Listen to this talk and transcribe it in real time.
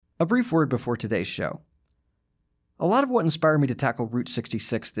A brief word before today's show. A lot of what inspired me to tackle Route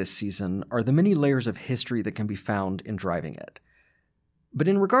 66 this season are the many layers of history that can be found in driving it. But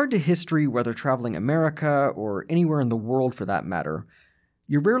in regard to history, whether traveling America or anywhere in the world for that matter,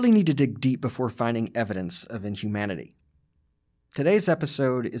 you rarely need to dig deep before finding evidence of inhumanity. Today's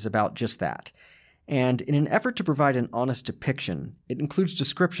episode is about just that, and in an effort to provide an honest depiction, it includes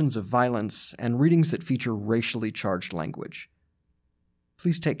descriptions of violence and readings that feature racially charged language.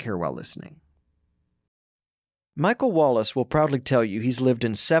 Please take care while listening. Michael Wallace will proudly tell you he's lived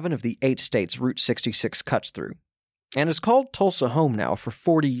in 7 of the 8 states Route 66 cuts through, and has called Tulsa home now for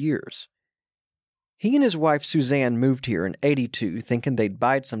 40 years. He and his wife Suzanne moved here in '82 thinking they'd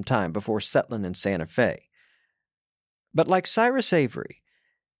bide some time before settling in Santa Fe. But like Cyrus Avery,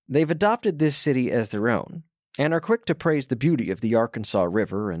 they've adopted this city as their own, and are quick to praise the beauty of the Arkansas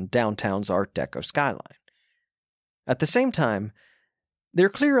River and downtown's Art Deco skyline. At the same time, they're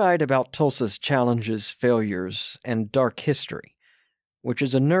clear-eyed about Tulsa's challenges, failures, and dark history, which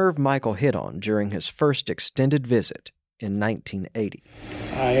is a nerve Michael hit on during his first extended visit in 1980.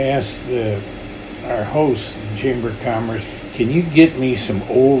 I asked our host, Chamber of Commerce, can you get me some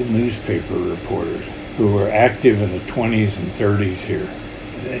old newspaper reporters who were active in the 20s and 30s here?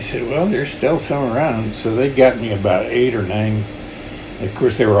 And they said, well, there's still some around. So they got me about 8 or 9. Of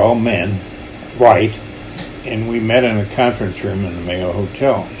course, they were all men, white. And we met in a conference room in the Mayo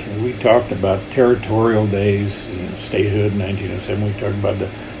Hotel. So we talked about territorial days, statehood in 1907. We talked about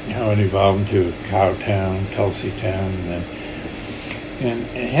how it evolved into a cow town, Tulsi town, and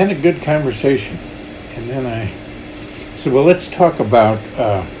had a good conversation. And then I said, well, let's talk about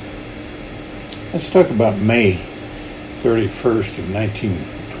May 31st of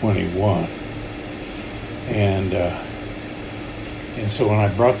 1921. And so when I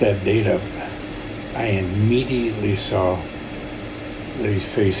brought that date up, I immediately saw these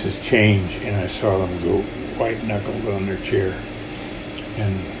faces change, and I saw them go white-knuckled on their chair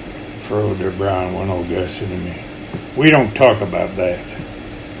and furrowed their brow. And one old guy said to me, we don't talk about that.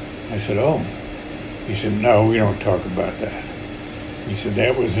 I said, oh. He said, no, we don't talk about that. He said,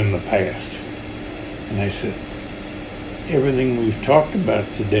 that was in the past. And I said, everything we've talked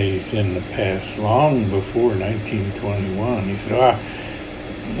about today is in the past, long before 1921. He said,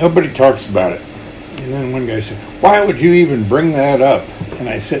 nobody talks about it. And then one guy said, why would you even bring that up? And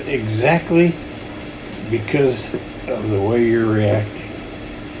I said, exactly because of the way you're reacting.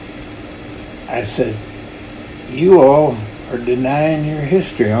 I said, you all are denying your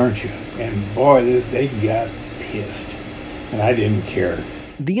history, aren't you? And boy, they got pissed. And I didn't care.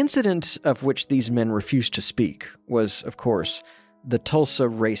 The incident of which these men refused to speak was, of course, the Tulsa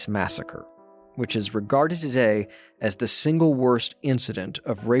Race Massacre, which is regarded today as the single worst incident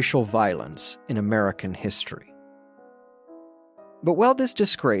of racial violence in American history. But while this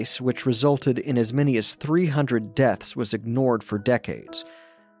disgrace, which resulted in as many as 300 deaths, was ignored for decades,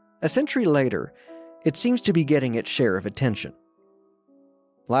 a century later, it seems to be getting its share of attention.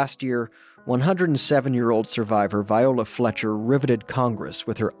 Last year, 107-year-old survivor Viola Fletcher riveted Congress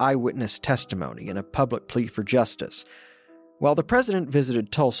with her eyewitness testimony in a public plea for justice, while the president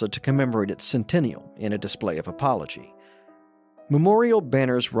visited Tulsa to commemorate its centennial in a display of apology. Memorial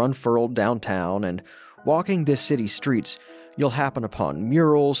banners were unfurled downtown, and walking this city's streets, you'll happen upon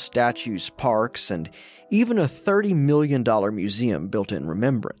murals, statues, parks, and even a $30 million museum built in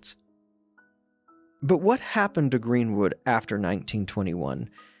remembrance. But what happened to Greenwood after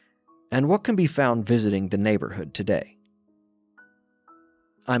 1921, and what can be found visiting the neighborhood today?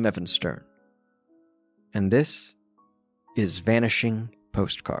 I'm Evan Stern, and this is Vanishing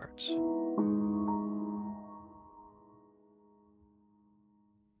Postcards.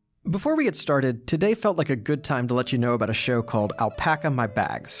 Before we get started, today felt like a good time to let you know about a show called Alpaca My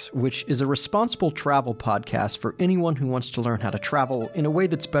Bags, which is a responsible travel podcast for anyone who wants to learn how to travel in a way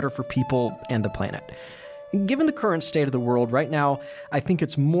that's better for people and the planet. Given the current state of the world right now, I think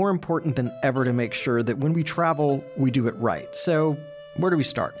it's more important than ever to make sure that when we travel, we do it right. So, where do we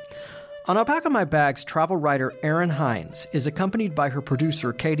start? On Alpaca My Bags, travel writer Erin Hines is accompanied by her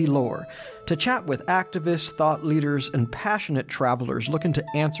producer Katie Lohr to chat with activists, thought leaders, and passionate travelers looking to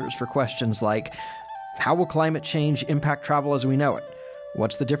answers for questions like, how will climate change impact travel as we know it?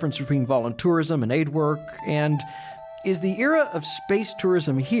 What's the difference between voluntourism and aid work? And is the era of space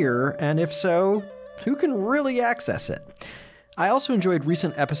tourism here? And if so, who can really access it? I also enjoyed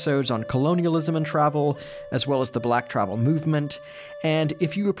recent episodes on colonialism and travel, as well as the Black travel movement. And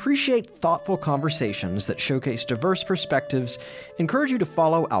if you appreciate thoughtful conversations that showcase diverse perspectives, encourage you to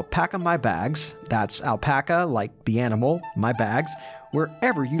follow Alpaca My Bags, that's alpaca like the animal, my bags,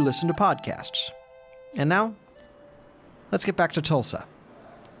 wherever you listen to podcasts. And now, let's get back to Tulsa.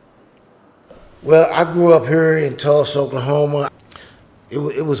 Well, I grew up here in Tulsa, Oklahoma. It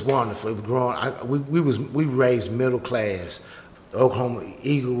was wonderful. It was growing. We raised middle class. The Oklahoma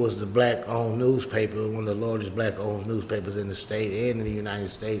Eagle was the black-owned newspaper, one of the largest black-owned newspapers in the state and in the United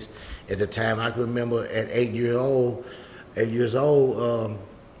States at the time. I can remember at 8 years old,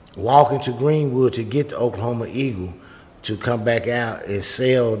 walking to Greenwood to get the Oklahoma Eagle to come back out and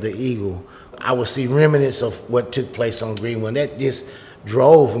sell the Eagle. I would see remnants of what took place on Greenwood. That just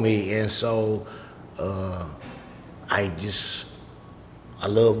drove me, and so I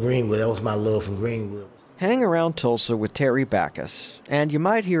love Greenwood. That was my love from Greenwood. Hang around Tulsa with Terry Backus, and you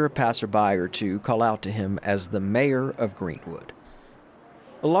might hear a passerby or two call out to him as the mayor of Greenwood.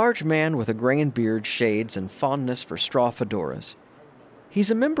 A large man with a grayin beard, shades, and fondness for straw fedoras.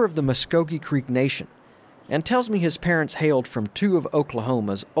 He's a member of the Muskogee Creek Nation, and tells me his parents hailed from two of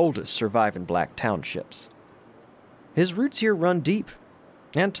Oklahoma's oldest surviving black townships. His roots here run deep,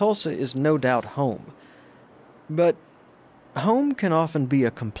 and Tulsa is no doubt home. But home can often be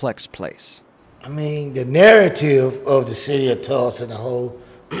a complex place. I mean, the narrative of the city of Tulsa and the whole,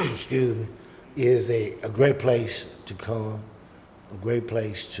 is a great place to come, a great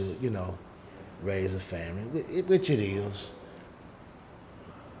place to, raise a family, which it is.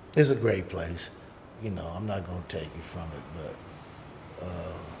 It's a great place. I'm not going to take you from it, but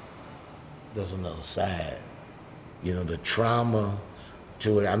there's another side. The trauma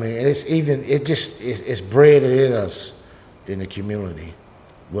to it. I mean, it's bred in us in the community,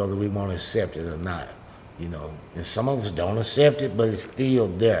 whether we want to accept it or not, And some of us don't accept it, but it's still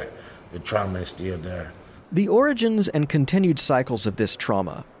there. The trauma is still there. The origins and continued cycles of this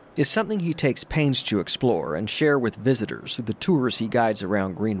trauma is something he takes pains to explore and share with visitors through the tours he guides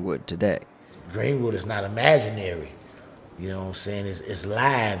around Greenwood today. Greenwood is not imaginary. You know what I'm saying? It's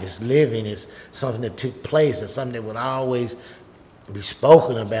live, it's living, it's something that took place, it's something that would always be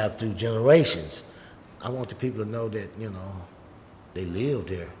spoken about through generations. I want the people to know that, they lived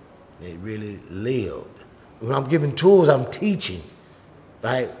here. They really lived. When I'm giving tours, I'm teaching,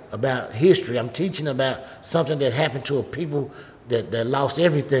 right, about history. I'm teaching about something that happened to a people that lost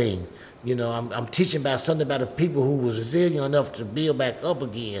everything. I'm teaching about something about a people who was resilient enough to build back up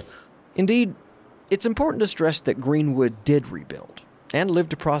again. Indeed, it's important to stress that Greenwood did rebuild and live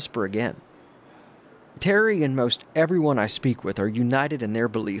to prosper again. Terry and most everyone I speak with are united in their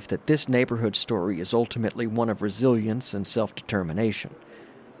belief that this neighborhood story is ultimately one of resilience and self-determination.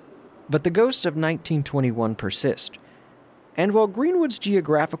 But the ghosts of 1921 persist, and while Greenwood's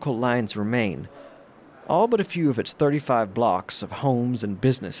geographical lines remain, all but a few of its 35 blocks of homes and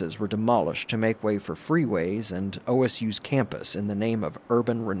businesses were demolished to make way for freeways and OSU's campus in the name of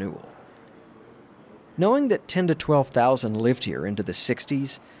urban renewal. Knowing that 10,000 to 12,000 lived here into the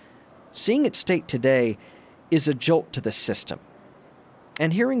 60s, seeing its state today is a jolt to the system.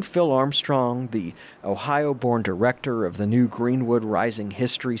 And hearing Phil Armstrong, the Ohio-born director of the new Greenwood Rising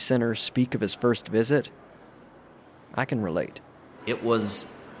History Center, speak of his first visit, I can relate. It was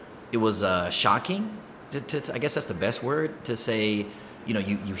shocking. I guess that's the best word to say.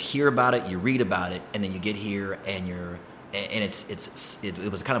 You hear about it, you read about it, and then you get here, and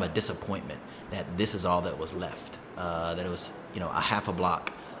it was kind of a disappointment that this is all that was left. That it was a half a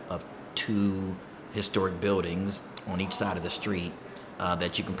block of two historic buildings on each side of the street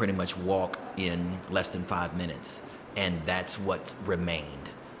that you can pretty much walk in less than 5 minutes, and that's what remained.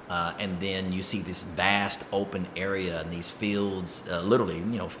 And then you see this vast open area and these fields, literally,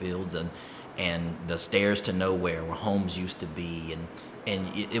 fields, and the stairs to nowhere where homes used to be, and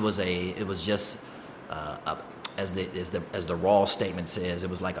it was just as the raw statement says, it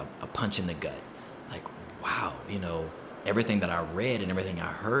was like a punch in the gut. Like, wow, everything that I read and everything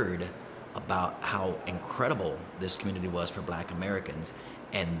I heard about how incredible this community was for Black Americans,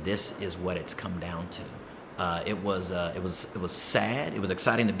 and this is what it's come down to. It was sad. It was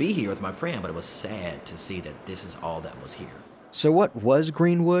exciting to be here with my friend, but it was sad to see that this is all that was here. So what was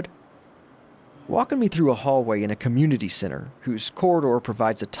Greenwood? Walking me through a hallway in a community center whose corridor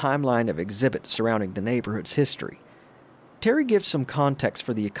provides a timeline of exhibits surrounding the neighborhood's history, Terry gives some context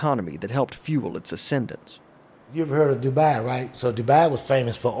for the economy that helped fuel its ascendance. You ever heard of Dubai, right? So Dubai was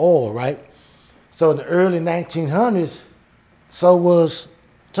famous for oil, right? So in the early 1900s, so was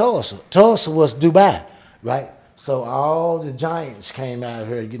Tulsa. Tulsa was Dubai, right? So all the giants came out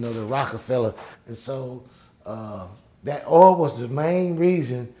here, the Rockefeller. And so that oil was the main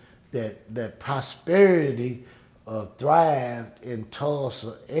reason that prosperity thrived in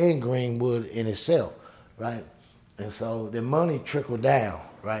Tulsa and Greenwood in itself, right? And so the money trickled down,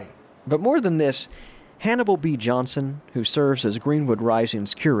 right? But more than this, Hannibal B. Johnson, who serves as Greenwood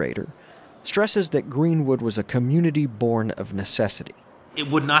Rising's curator, stresses that Greenwood was a community born of necessity. it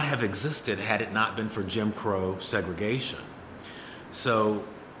would not have existed had it not been for Jim Crow segregation. So,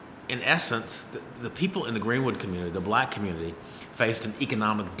 in essence, the people in the Greenwood community, the black community, faced an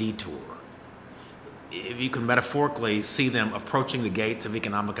economic detour. If you can metaphorically see them approaching the gates of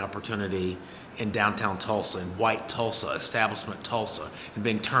economic opportunity in downtown Tulsa, in white Tulsa, establishment Tulsa, and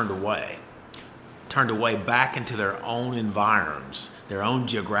being turned away back into their own environs, their own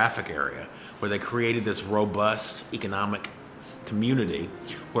geographic area, where they created this robust economic community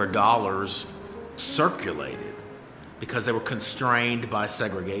where dollars circulated because they were constrained by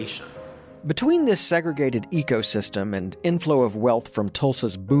segregation. Between this segregated ecosystem and inflow of wealth from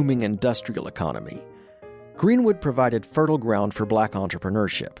Tulsa's booming industrial economy, Greenwood provided fertile ground for black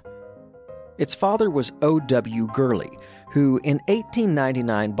entrepreneurship. Its father was O.W. Gurley, who in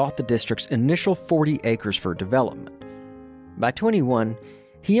 1899 bought the district's initial 40 acres for development. By 21,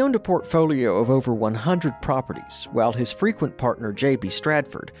 he owned a portfolio of over 100 properties, while his frequent partner J.B.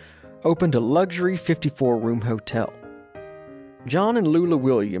 Stratford opened a luxury 54-room hotel. John and Lula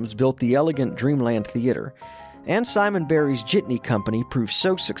Williams built the elegant Dreamland Theater, and Simon Barry's Jitney Company proved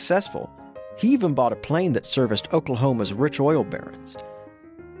so successful, he even bought a plane that serviced Oklahoma's rich oil barons.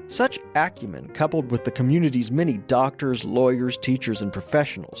 Such acumen, coupled with the community's many doctors, lawyers, teachers, and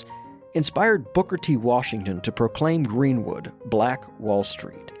professionals, inspired Booker T. Washington to proclaim Greenwood Black Wall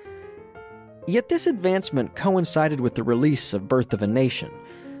Street. Yet this advancement coincided with the release of Birth of a Nation,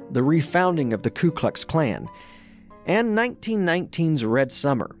 the refounding of the Ku Klux Klan, and 1919's Red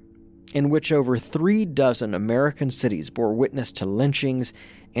Summer, in which over 36 American cities bore witness to lynchings,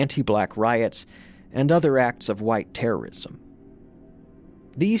 anti-black riots, and other acts of white terrorism.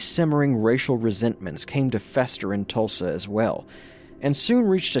 These simmering racial resentments came to fester in Tulsa as well, and soon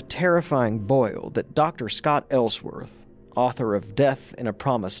reached a terrifying boil that Dr. Scott Ellsworth, author of Death in a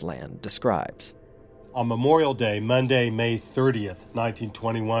Promised Land, describes. On Memorial Day, Monday, May 30th,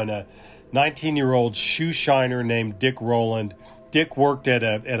 1921, a 19-year-old shoe shiner named Dick Rowland. Dick worked at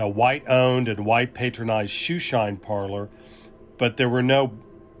a white-owned and white-patronized shoe shine parlor, but there were no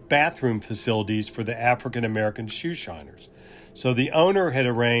bathroom facilities for the African-American shoe shiners. So the owner had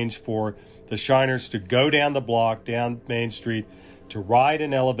arranged for the shiners to go down the block, down Main Street, to ride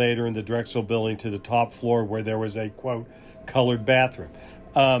an elevator in the Drexel building to the top floor where there was a, quote, colored bathroom.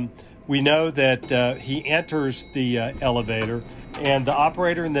 We know that he enters the elevator, and the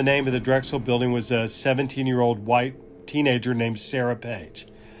operator in the name of the Drexel building was a 17-year-old white teenager named Sarah Page.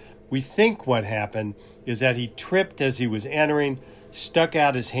 We think what happened is that he tripped as he was entering, stuck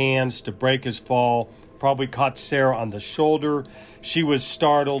out his hands to break his fall, probably caught Sarah on the shoulder. She was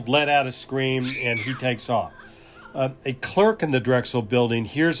startled, let out a scream, and he takes off. A clerk in the Drexel building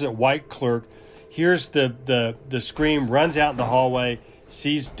hears a white clerk, hears the scream, runs out in the hallway,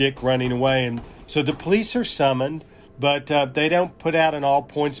 sees Dick running away. And so the police are summoned, but they don't put out an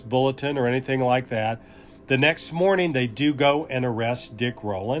all-points bulletin or anything like that. The next morning, they do go and arrest Dick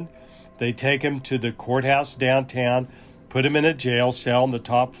Rowland. They take him to the courthouse downtown, put him in a jail cell on the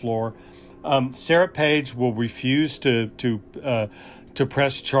top floor. Sarah Page will refuse to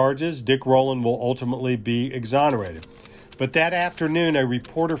press charges. Dick Rowland will ultimately be exonerated. But that afternoon, a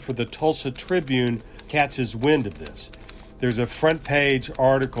reporter for the Tulsa Tribune catches wind of this. There's a front page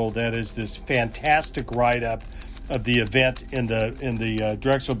article that is this fantastic write-up of the event in the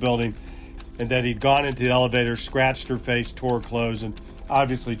Drexel building, and that he'd gone into the elevator, scratched her face, tore her clothes, and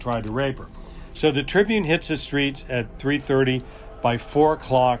obviously tried to rape her. So the Tribune hits the streets at 3:30. By 4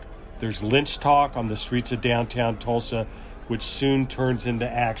 o'clock, there's lynch talk on the streets of downtown Tulsa, which soon turns into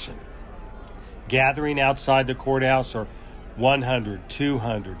action. Gathering outside the courthouse are 100,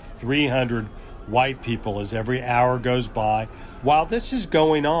 200, 300 white people as every hour goes by. While this is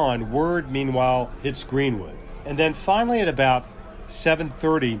going on, word, meanwhile, hits Greenwood. And then finally at about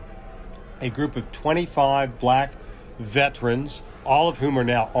 7:30, a group of 25 black veterans, all of whom are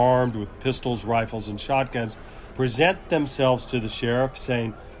now armed with pistols, rifles, and shotguns, present themselves to the sheriff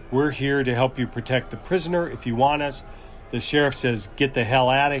saying, "We're here to help you protect the prisoner if you want us." The sheriff says, "Get the hell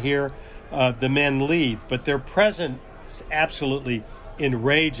out of here." The men leave, but their presence absolutely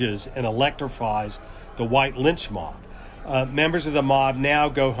enrages and electrifies the white lynch mob. Members of the mob now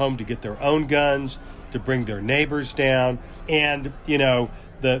go home to get their own guns, to bring their neighbors down. And,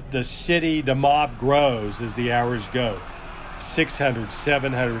 the city, the mob grows as the hours go. 600,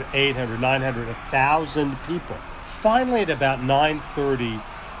 700, 800, 900, 1,000 people. Finally, at about 9:30,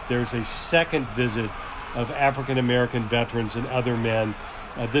 there's a second visit of African-American veterans and other men,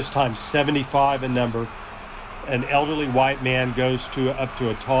 this time 75 in number. An elderly white man goes up to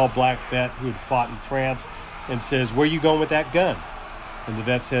a tall black vet who had fought in France and says, "Where are you going with that gun?" And the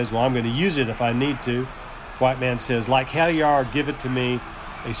vet says, "Well, I'm going to use it if I need to." White man says, "Like hell you are, give it to me."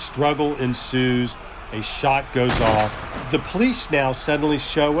 A struggle ensues. A shot goes off. The police now suddenly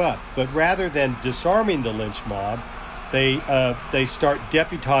show up, but rather than disarming the lynch mob, they start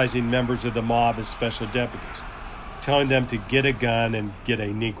deputizing members of the mob as special deputies, telling them to get a gun and get a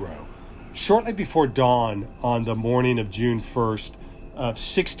Negro. Shortly before dawn on the morning of June 1st,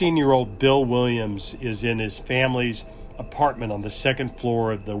 16-year-old Bill Williams is in his family's apartment on the second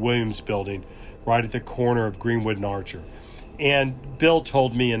floor of the Williams building, right at the corner of Greenwood and Archer. And Bill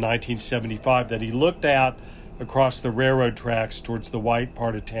told me in 1975 that he looked out across the railroad tracks towards the white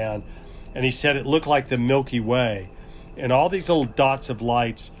part of town, and he said it looked like the Milky Way. And all these little dots of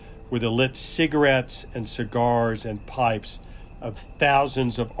lights were the lit cigarettes and cigars and pipes of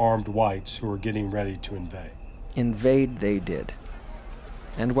thousands of armed whites who were getting ready to invade. Invade they did.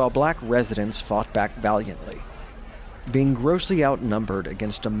 And while black residents fought back valiantly, being grossly outnumbered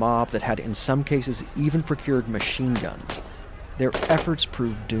against a mob that had in some cases even procured machine guns, their efforts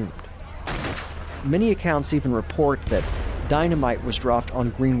proved doomed. Many accounts even report that dynamite was dropped on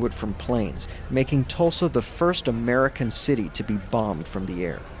Greenwood from planes, making Tulsa the first American city to be bombed from the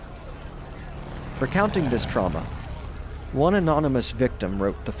air. Recounting this trauma, one anonymous victim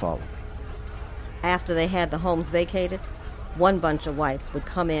wrote the following. After they had the homes vacated, one bunch of whites would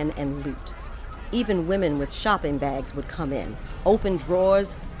come in and loot. Even women with shopping bags would come in, open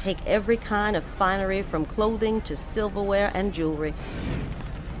drawers, take every kind of finery from clothing to silverware and jewelry.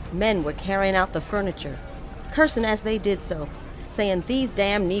 Men were carrying out the furniture, cursing as they did so, saying these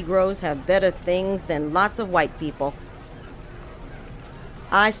damn Negroes have better things than lots of white people.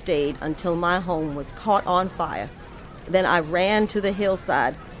 I stayed until my home was caught on fire. Then I ran to the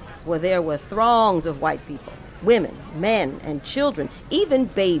hillside where there were throngs of white people, women, men, and children, even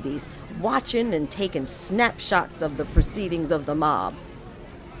babies, watching and taking snapshots of the proceedings of the mob.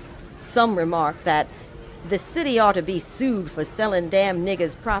 Some remarked that the city ought to be sued for selling damn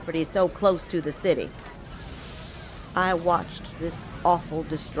niggers' property so close to the city. I watched this awful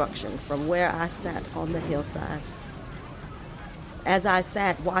destruction from where I sat on the hillside. As I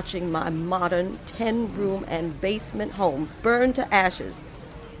sat watching my modern 10-room and basement home burn to ashes,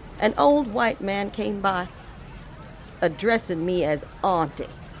 an old white man came by, addressing me as Auntie.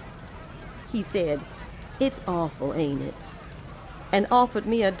 He said, "It's awful, ain't it?" and offered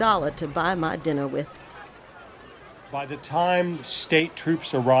me $1 to buy my dinner with. By the time state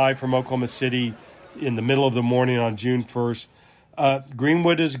troops arrived from Oklahoma City in the middle of the morning on June 1st,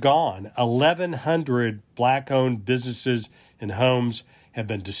 Greenwood is gone. 1,100 black-owned businesses and homes have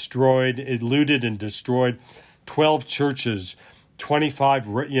been destroyed, looted and destroyed. 12 churches, 25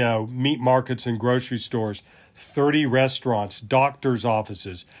 meat markets and grocery stores, 30 restaurants, doctors'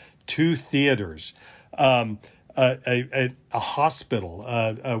 offices, 2 theaters, a hospital,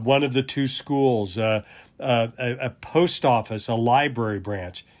 one of the 2 schools, a post office, a library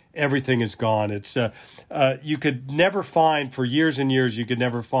branch. Everything is gone. It's you could never find, for years and years, you could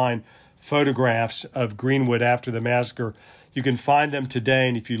never find photographs of Greenwood after the massacre. You can find them today,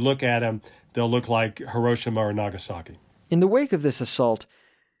 and if you look at them, they'll look like Hiroshima or Nagasaki. In the wake of this assault,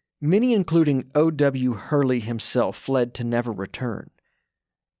 many, including O.W. Hurley himself, fled to never return.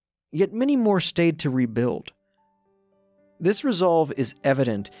 Yet many more stayed to rebuild. This resolve is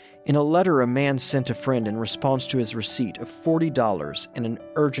evident in a letter a man sent a friend in response to his receipt of $40 and an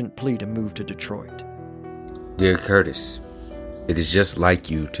urgent plea to move to Detroit. Dear Curtis, it is just like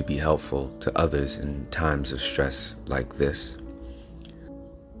you to be helpful to others in times of stress like this.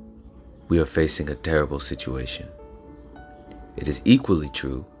 We are facing a terrible situation. It is equally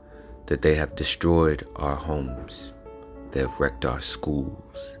true that they have destroyed our homes. They have wrecked our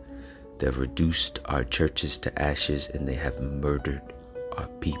schools. They have reduced our churches to ashes, and they have murdered our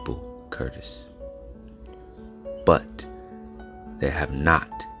people, Curtis. But they have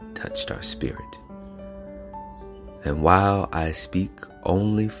not touched our spirit. And while I speak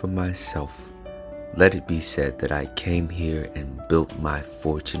only for myself, let it be said that I came here and built my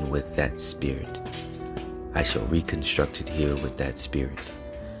fortune with that spirit. I shall reconstruct it here with that spirit,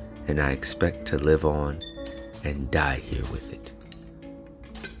 and I expect to live on and die here with it.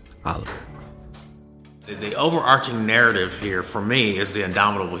 Oliver. The overarching narrative here for me is the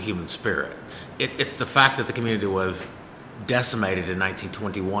indomitable human spirit. It's the fact that the community was decimated in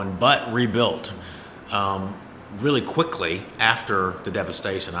 1921 but rebuilt really quickly after the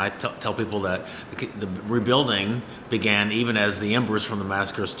devastation. I tell people that the rebuilding began even as the embers from the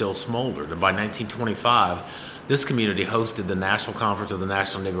massacre still smoldered. And by 1925, this community hosted the National Conference of the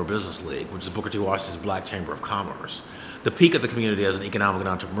National Negro Business League, which is Booker T. Washington's Black Chamber of Commerce. The peak of the community as an economic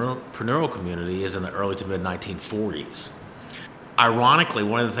and entrepreneurial community is in the early to mid-1940s. Ironically,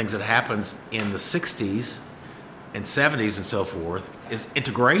 one of the things that happens in the 60s and 70s and so forth is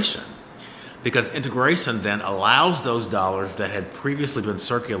integration. Because integration then allows those dollars that had previously been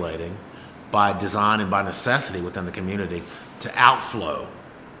circulating by design and by necessity within the community to outflow.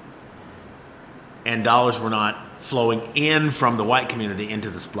 And dollars were not flowing in from the white community into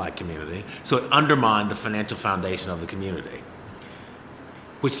this black community. So it undermined the financial foundation of the community,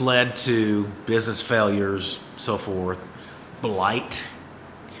 which led to business failures, so forth, blight.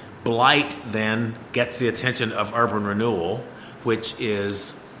 Blight then gets the attention of urban renewal, which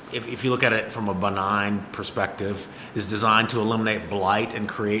is, if you look at it from a benign perspective, is designed to eliminate blight and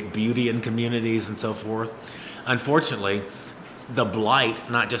create beauty in communities and so forth. Unfortunately, the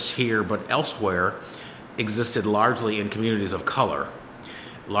blight, not just here but elsewhere, existed largely in communities of color,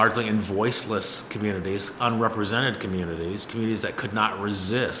 largely in voiceless communities, unrepresented communities, communities that could not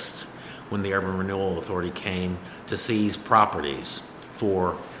resist when the Urban Renewal Authority came to seize properties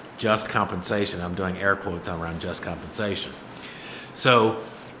for just compensation. I'm doing air quotes around just compensation. So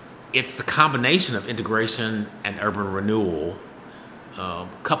it's the combination of integration and urban renewal,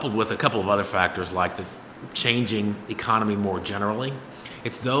 coupled with a couple of other factors like the changing economy more generally.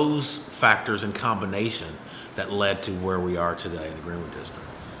 It's those factors in combination that led to where we are today in the Greenwood District.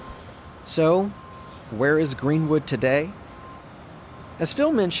 So, where is Greenwood today? As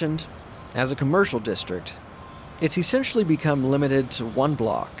Phil mentioned, as a commercial district, it's essentially become limited to one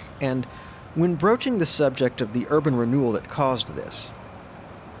block, and when broaching the subject of the urban renewal that caused this,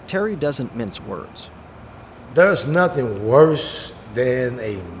 Terry doesn't mince words. There's nothing worse than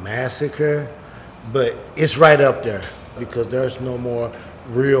a massacre, but it's right up there because there's no more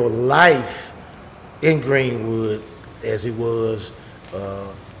real life in Greenwood as it was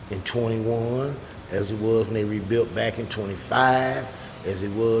in 21, as it was when they rebuilt back in 25, as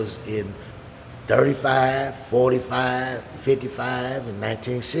it was in 35, 45, 55, and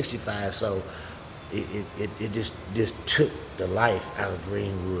 1965. So it just took the life out of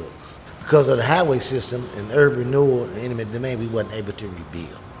Greenwood. Because of the highway system and urban renewal and eminent domain, we wasn't able to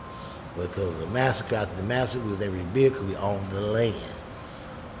rebuild. Because of the massacre, after the massacre, we was able to rebuild because we owned the land.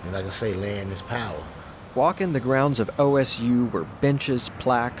 And like I say, land is power. Walking the grounds of OSU where benches,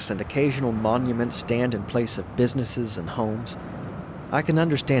 plaques, and occasional monuments stand in place of businesses and homes, I can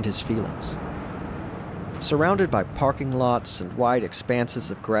understand his feelings. Surrounded by parking lots and wide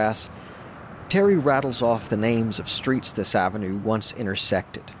expanses of grass, Terry rattles off the names of streets this avenue once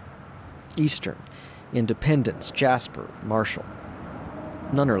intersected. Eastern, Independence, Jasper, Marshall.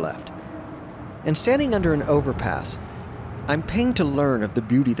 None are left. And standing under an overpass, I'm pained to learn of the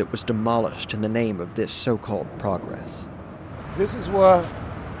beauty that was demolished in the name of this so-called progress. This is where the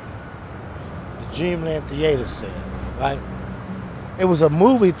Dreamland Theater said, right? It was a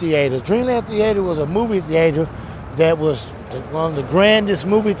movie theater. Dreamland Theater was a movie theater that was one of the grandest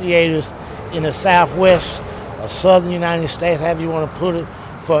movie theaters in the Southwest or Southern United States, however you want to put it,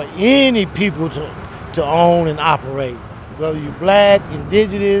 for any people to own and operate. Whether you're black,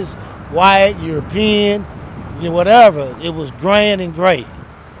 indigenous, white, European, whatever, it was grand and great.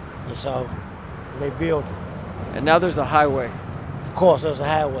 And so they built it. And now there's a highway. Of course, there's a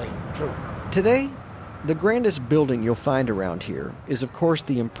highway, true. Today, the grandest building you'll find around here is, of course,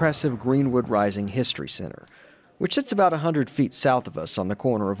 the impressive Greenwood Rising History Center, which sits about 100 feet south of us on the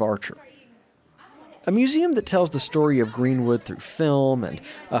corner of Archer. A museum that tells the story of Greenwood through film and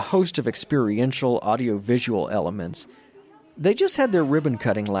a host of experiential audio-visual elements. They just had their ribbon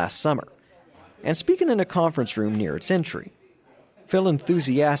cutting last summer, and speaking in a conference room near its entry, Phil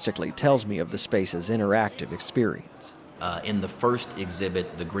enthusiastically tells me of the space's interactive experience. In the first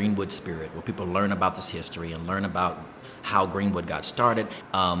exhibit, The Greenwood Spirit, where people learn about this history and learn about how Greenwood got started,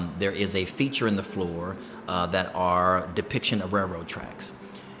 there is a feature in the floor that are depiction of railroad tracks.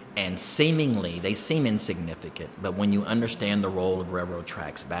 And seemingly, they seem insignificant, but when you understand the role of railroad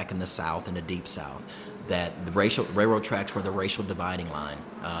tracks back in the South, in the Deep South, that the railroad tracks were the racial dividing line.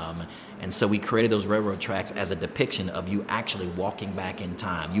 And so we created those railroad tracks as a depiction of you actually walking back in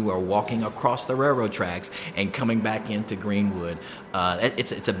time. You are walking across the railroad tracks and coming back into Greenwood.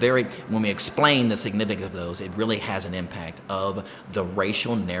 It's a very, when we explain the significance of those, it really has an impact of the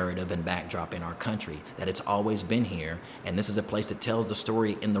racial narrative and backdrop in our country, that it's always been here, and this is a place that tells the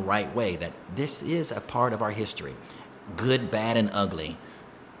story in the right way, that this is a part of our history. Good, bad, and ugly.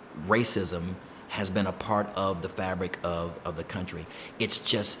 Racism has been a part of the fabric of the country. It's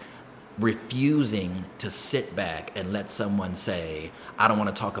just refusing to sit back and let someone say, I don't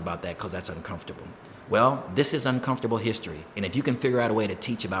want to talk about that because that's uncomfortable. Well, this is uncomfortable history. And if you can figure out a way to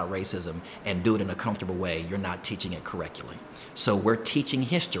teach about racism and do it in a comfortable way, you're not teaching it correctly. So we're teaching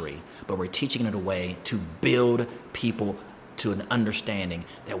history, but we're teaching it in a way to build people to an understanding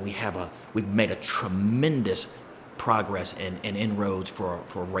that we've made a tremendous progress and inroads for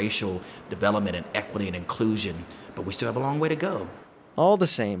racial development and equity and inclusion, but we still have a long way to go. All the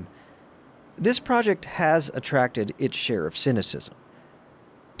same, this project has attracted its share of cynicism.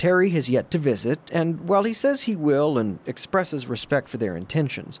 Terry has yet to visit, and while he says he will and expresses respect for their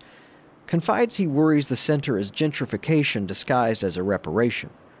intentions, confides he worries the center is gentrification disguised as a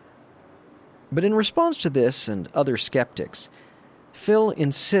reparation. But in response to this and other skeptics, Phil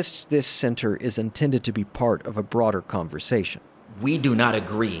insists this center is intended to be part of a broader conversation. We do not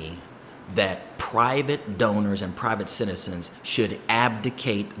agree that private donors and private citizens should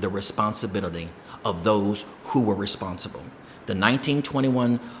abdicate the responsibility of those who were responsible. The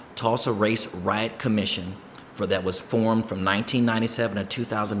 1921 Tulsa Race Riot Commission, that was formed from 1997 to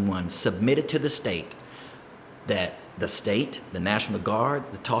 2001, submitted to the state that the state, the National Guard,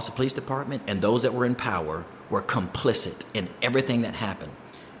 the Tulsa Police Department, and those that were in power were complicit in everything that happened,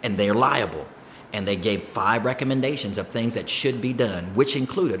 and they're liable. And they gave 5 recommendations of things that should be done, which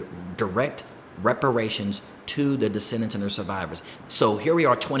included direct reparations to the descendants and their survivors. So here we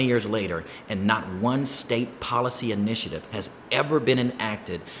are 20 years later, and not one state policy initiative has ever been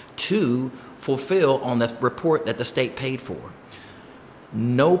enacted to fulfill on the report that the state paid for.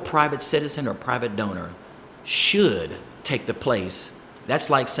 No private citizen or private donor should take the place. That's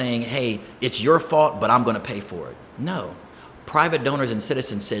like saying, hey, it's your fault, but I'm going to pay for it. No. Private donors and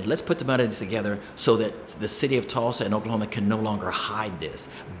citizens said, let's put the money together so that the city of Tulsa and Oklahoma can no longer hide this.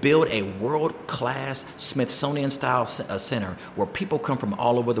 Build a world-class Smithsonian-style center where people come from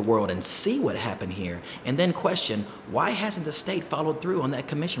all over the world and see what happened here, and then question, why hasn't the state followed through on that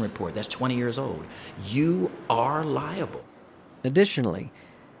commission report that's 20 years old? You are liable. Additionally,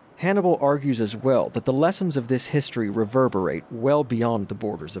 Hannibal argues as well that the lessons of this history reverberate well beyond the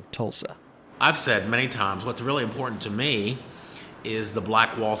borders of Tulsa. I've said many times what's really important to me is the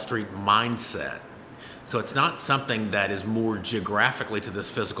Black Wall Street mindset. So it's not something that is more geographically to this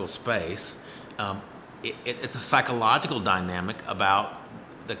physical space. It's a psychological dynamic about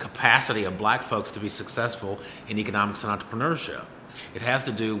the capacity of black folks to be successful in economics and entrepreneurship. It has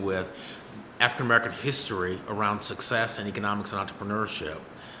to do with African American history around success in economics and entrepreneurship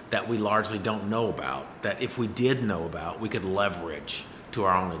that we largely don't know about, that if we did know about, we could leverage to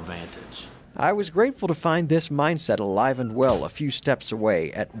our own advantage. I was grateful to find this mindset alive and well a few steps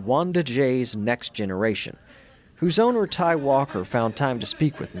away at Wanda J's Next Generation, whose owner Ty Walker found time to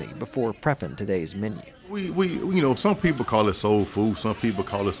speak with me before prepping today's menu. We some people call it soul food, some people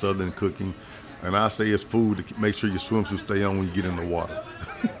call it southern cooking, and I say it's food to make sure your swimsuit stay on when you get in the water.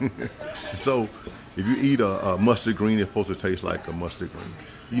 So if you eat a mustard green, it's supposed to taste like a mustard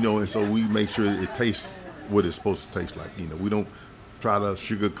green, and so we make sure it tastes what it's supposed to taste like. We don't try to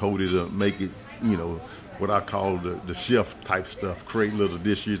sugarcoat it or make it, what I call the chef type stuff, create little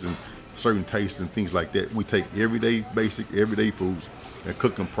dishes and certain tastes and things like that. We take everyday foods and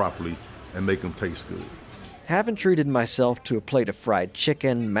cook them properly and make them taste good. Having treated myself to a plate of fried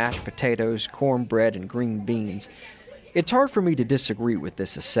chicken, mashed potatoes, cornbread, and green beans, it's hard for me to disagree with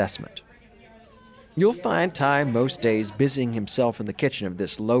this assessment. You'll find Ty most days busying himself in the kitchen of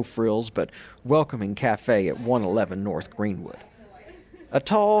this low-frills but welcoming cafe at 111 North Greenwood. A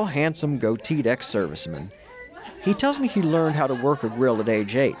tall, handsome, goateed ex-serviceman, he tells me he learned how to work a grill at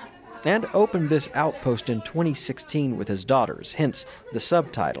age 8 and opened this outpost in 2016 with his daughters, hence the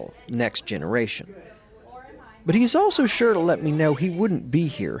subtitle, Next Generation. But he's also sure to let me know he wouldn't be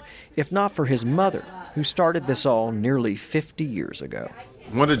here if not for his mother, who started this all nearly 50 years ago.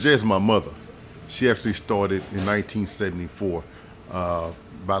 Wanda J is my mother. She actually started in 1974,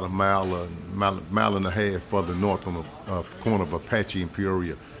 about a mile and a half further north on the corner of Apache and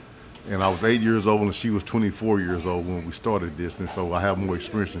Peoria. And I was 8 years old and she was 24 years old when we started this, and so I have more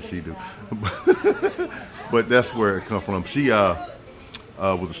experience than she do. But that's where it comes from. She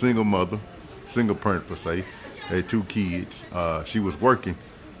was a single mother, single parent per se, had 2 kids. She was working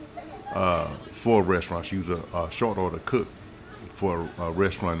for a restaurant. She was a short order cook for a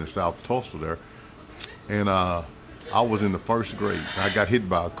restaurant in South Tulsa there. And I was in the 1st grade. I got hit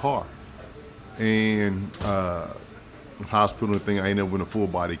by a car. And hospital and thing, I ended up with a full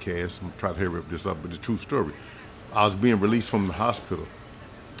body cast. I'm trying to hurry this up, but it's a true story. I was being released from the hospital.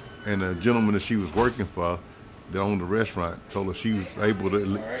 And the gentleman that she was working for that owned the restaurant told her she was able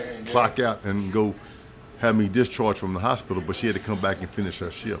to clock out and go have me discharged from the hospital, but she had to come back and finish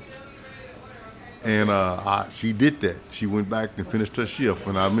her shift. And she did that. She went back and finished her shift.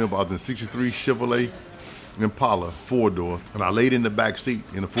 And I remember I was in 63 Chevrolet Impala 4-door, and I laid in the back seat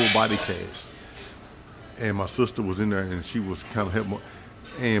in a full body cast. And my sister was in there, and she was kind of helping.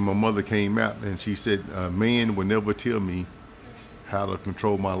 And my mother came out, and she said, "Man would never tell me how to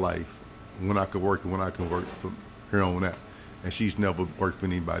control my life, when I could work and when I can work." here on out. And she's never worked for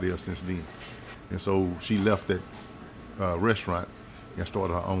anybody else since then. And so she left that restaurant and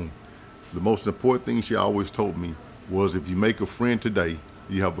started her own. The most important thing she always told me was, if you make a friend today,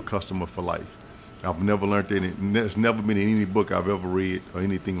 you have a customer for life. I've never learned that, and there's never been in any book I've ever read or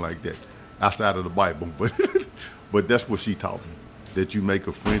anything like that, outside of the Bible. But that's what she taught me, that you make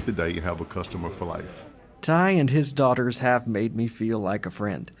a friend today and have a customer for life. Ty and his daughters have made me feel like a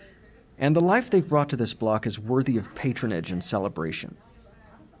friend. And the life they've brought to this block is worthy of patronage and celebration.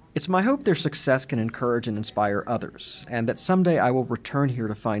 It's my hope their success can encourage and inspire others, and that someday I will return here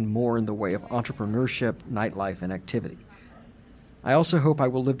to find more in the way of entrepreneurship, nightlife, and activity. I also hope I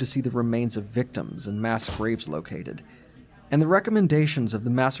will live to see the remains of victims and mass graves located, and the recommendations of the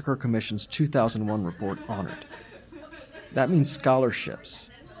Massacre Commission's 2001 report honored. That means scholarships,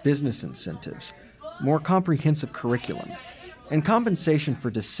 business incentives, more comprehensive curriculum, and compensation for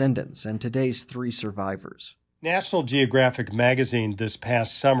descendants and today's 3 survivors. National Geographic magazine this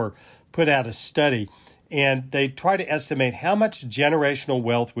past summer put out a study, and they try to estimate how much generational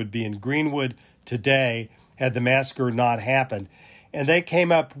wealth would be in Greenwood today had the massacre not happened. And they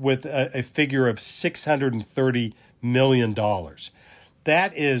came up with a figure of $630 million.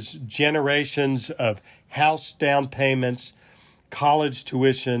 That is generations of house down payments, college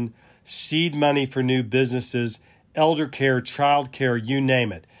tuition, seed money for new businesses, elder care, child care, you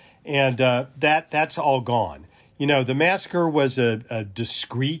name it. And that's all gone. You know, the massacre was a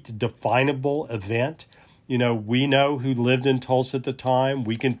discrete, definable event. You know, we know who lived in Tulsa at the time.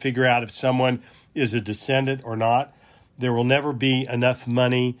 We can figure out if someone is a descendant or not. There will never be enough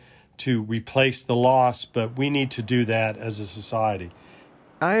money to replace the loss, but we need to do that as a society.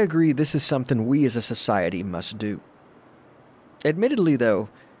 I agree this is something we as a society must do. Admittedly, though,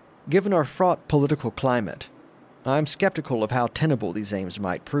 given our fraught political climate, I'm skeptical of how tenable these aims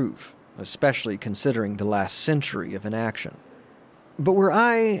might prove, especially considering the last century of inaction. But where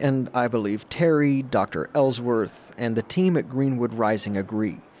I, and I believe Terry, Dr. Ellsworth, and the team at Greenwood Rising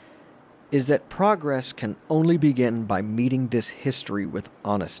agree, is that progress can only begin by meeting this history with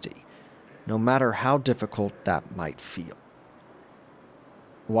honesty, no matter how difficult that might feel.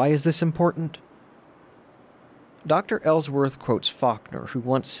 Why is this important? Dr. Ellsworth quotes Faulkner, who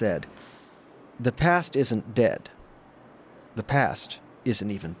once said, "The past isn't dead. The past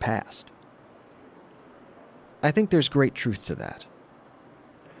isn't even past." I think there's great truth to that.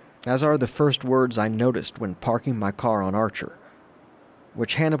 As are the first words I noticed when parking my car on Archer,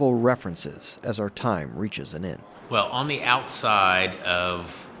 which Hannibal references as our time reaches an end. Well, on the outside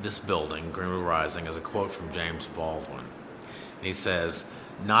of this building, Greenwood Rising, is a quote from James Baldwin. And he says,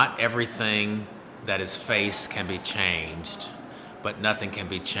 "Not everything that is faced can be changed, but nothing can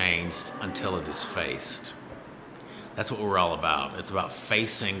be changed until it is faced." That's what we're all about. It's about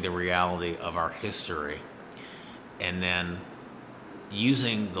facing the reality of our history and then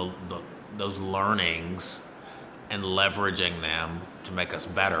using those learnings and leveraging them to make us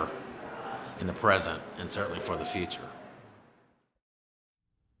better in the present and certainly for the future.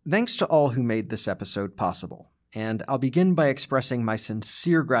 Thanks to all who made this episode possible, and I'll begin by expressing my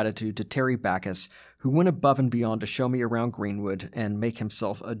sincere gratitude to Terry Backus, who went above and beyond to show me around Greenwood and make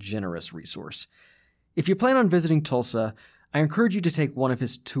himself a generous resource. If you plan on visiting Tulsa, I encourage you to take one of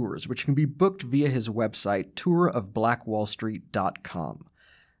his tours, which can be booked via his website, tourofblackwallstreet.com.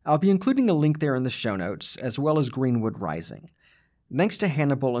 I'll be including a link there in the show notes, as well as Greenwood Rising. Thanks to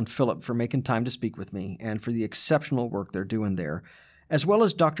Hannibal and Philip for making time to speak with me and for the exceptional work they're doing there, as well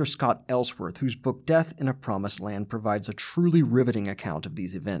as Dr. Scott Ellsworth, whose book Death in a Promised Land provides a truly riveting account of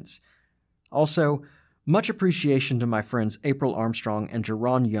these events. Also, much appreciation to my friends April Armstrong and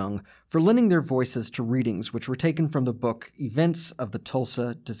Jerron Young for lending their voices to readings which were taken from the book Events of the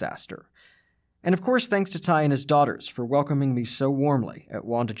Tulsa Disaster. And of course, thanks to Ty and his daughters for welcoming me so warmly at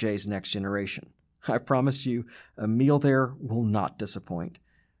Wanda J's Next Generation. I promise you, a meal there will not disappoint.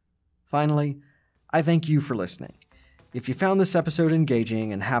 Finally, I thank you for listening. If you found this episode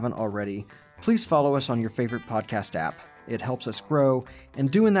engaging and haven't already, please follow us on your favorite podcast app. It helps us grow, and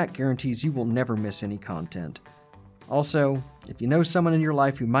doing that guarantees you will never miss any content. Also, if you know someone in your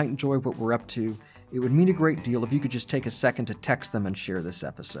life who might enjoy what we're up to, it would mean a great deal if you could just take a second to text them and share this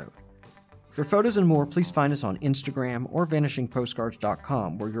episode. For photos and more, please find us on Instagram or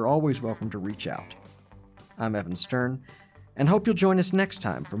vanishingpostcards.com, where you're always welcome to reach out. I'm Evan Stern, and hope you'll join us next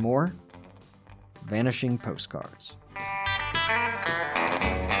time for more Vanishing Postcards.